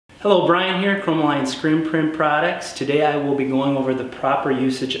Hello, Brian here, Chromaline Screen Print Products. Today I will be going over the proper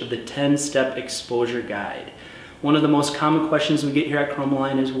usage of the 10-step exposure guide. One of the most common questions we get here at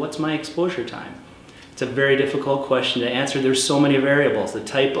Chromaline is, what's my exposure time? It's a very difficult question to answer. There's so many variables: the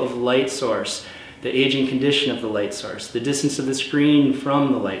type of light source, the age and condition of the light source, the distance of the screen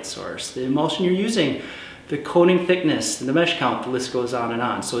from the light source, the emulsion you're using, the coating thickness, the mesh count, the list goes on and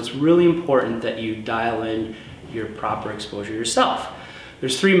on. So it's really important that you dial in your proper exposure yourself.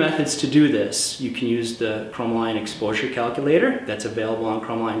 There's three methods to do this. You can use the Chromaline exposure calculator that's available on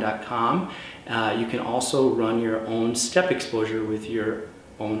chromaline.com. You can also run your own step exposure with your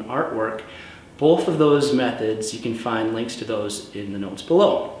own artwork. Both of those methods, you can find links to those in the notes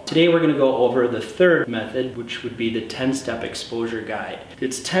below. Today we're going to go over the third method, which would be the 10-step exposure guide.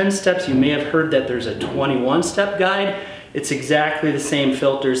 It's 10 steps. You may have heard that there's a 21-step guide. It's exactly the same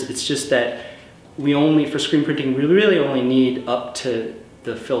filters. It's just that for screen printing, we really only need up to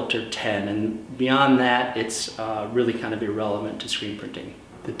the filter 10, and beyond that it's really kind of irrelevant to screen printing.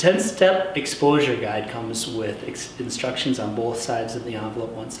 The 10-step exposure guide comes with instructions on both sides of the envelope,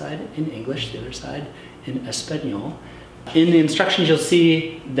 one side in English, the other side in Espanol. In the instructions you'll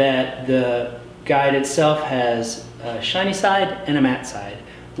see that the guide itself has a shiny side and a matte side.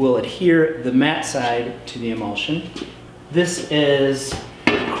 We'll adhere the matte side to the emulsion. This is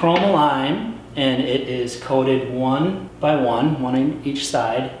Chromaline, and it is coated one by one on each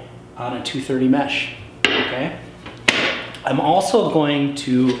side on a 230 mesh, okay? I'm also going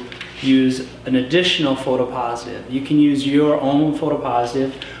to use an additional photopositive. You can use your own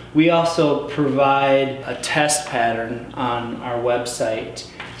photopositive. We also provide a test pattern on our website.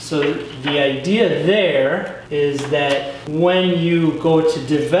 So the idea there is that when you go to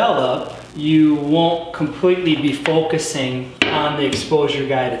develop, you won't completely be focusing on the exposure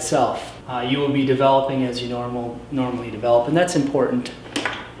guide itself. You will be developing as you normally develop, and that's important.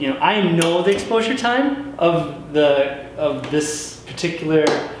 You know, I know the exposure time of this particular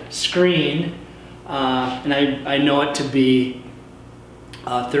screen, and I know it to be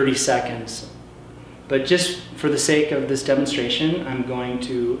 30 seconds. But just for the sake of this demonstration, I'm going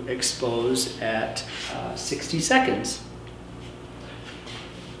to expose at 60 seconds.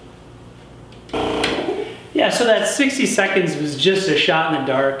 Yeah, so that 60 seconds was just a shot in the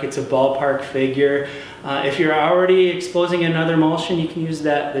dark. It's a ballpark figure. If you're already exposing another emulsion, you can use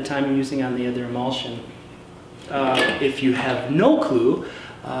the time you're using on the other emulsion. If you have no clue,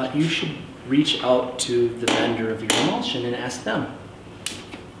 you should reach out to the vendor of your emulsion and ask them.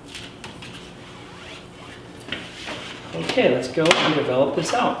 Okay, let's go and develop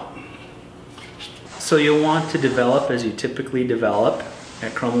this out. So you'll want to develop as you typically develop.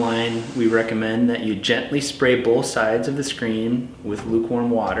 At Chromaline, we recommend that you gently spray both sides of the screen with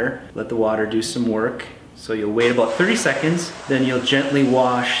lukewarm water. Let the water do some work. So you'll wait about 30 seconds, then you'll gently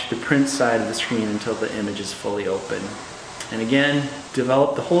wash the print side of the screen until the image is fully open. And again,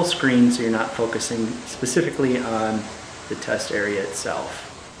 develop the whole screen so you're not focusing specifically on the test area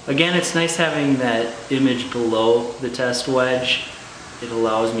itself. Again, it's nice having that image below the test wedge. It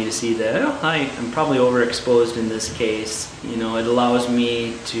allows me to see that, oh, I'm probably overexposed in this case. You know, it allows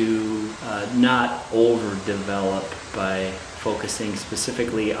me to not overdevelop by focusing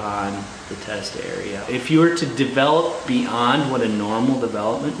specifically on the test area. If you were to develop beyond what a normal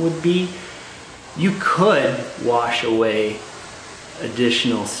development would be, you could wash away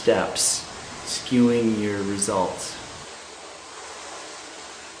additional steps, skewing your results.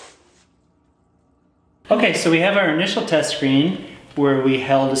 Okay, so we have our initial test screen where we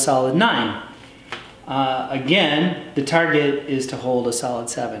held a solid 9. Again, the target is to hold a solid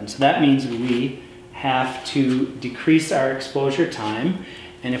 7. So that means we have to decrease our exposure time.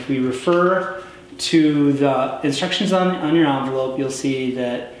 And if we refer to the instructions on your envelope, you'll see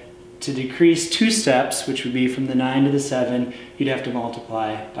that to decrease 2 steps, which would be from the 9 to the 7, you'd have to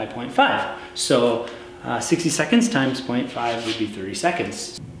multiply by 0.5. So 60 seconds times 0.5 would be 30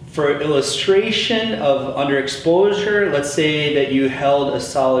 seconds. For illustration of underexposure, let's say that you held a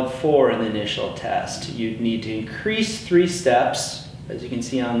solid 4 in the initial test. You'd need to increase 3 steps, as you can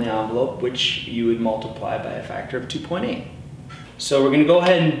see on the envelope, which you would multiply by a factor of 2.8. So we're going to go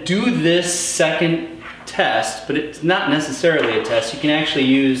ahead and do this second test, but it's not necessarily a test. You can actually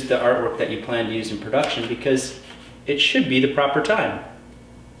use the artwork that you plan to use in production because it should be the proper time.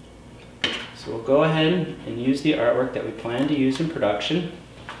 So we'll go ahead and use the artwork that we plan to use in production.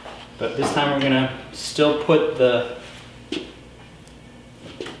 But this time we're going to still put the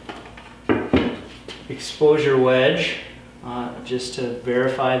exposure wedge just to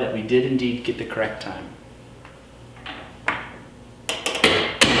verify that we did indeed get the correct time.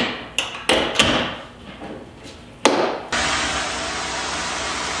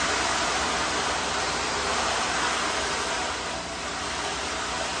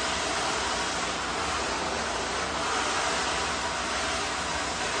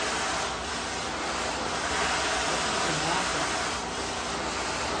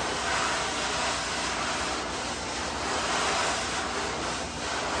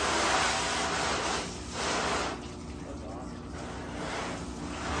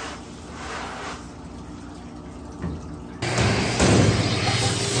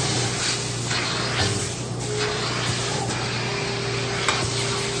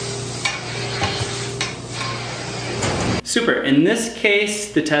 Super. In this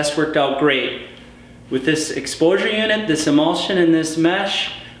case, the test worked out great. With this exposure unit, this emulsion, and this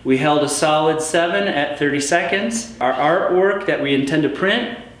mesh, we held a solid 7 at 30 seconds. Our artwork that we intend to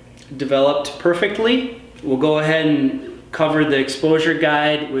print developed perfectly. We'll go ahead and cover the exposure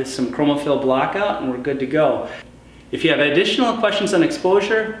guide with some chromophil blockout, and we're good to go. If you have additional questions on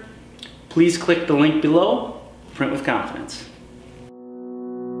exposure, please click the link below. Print with confidence.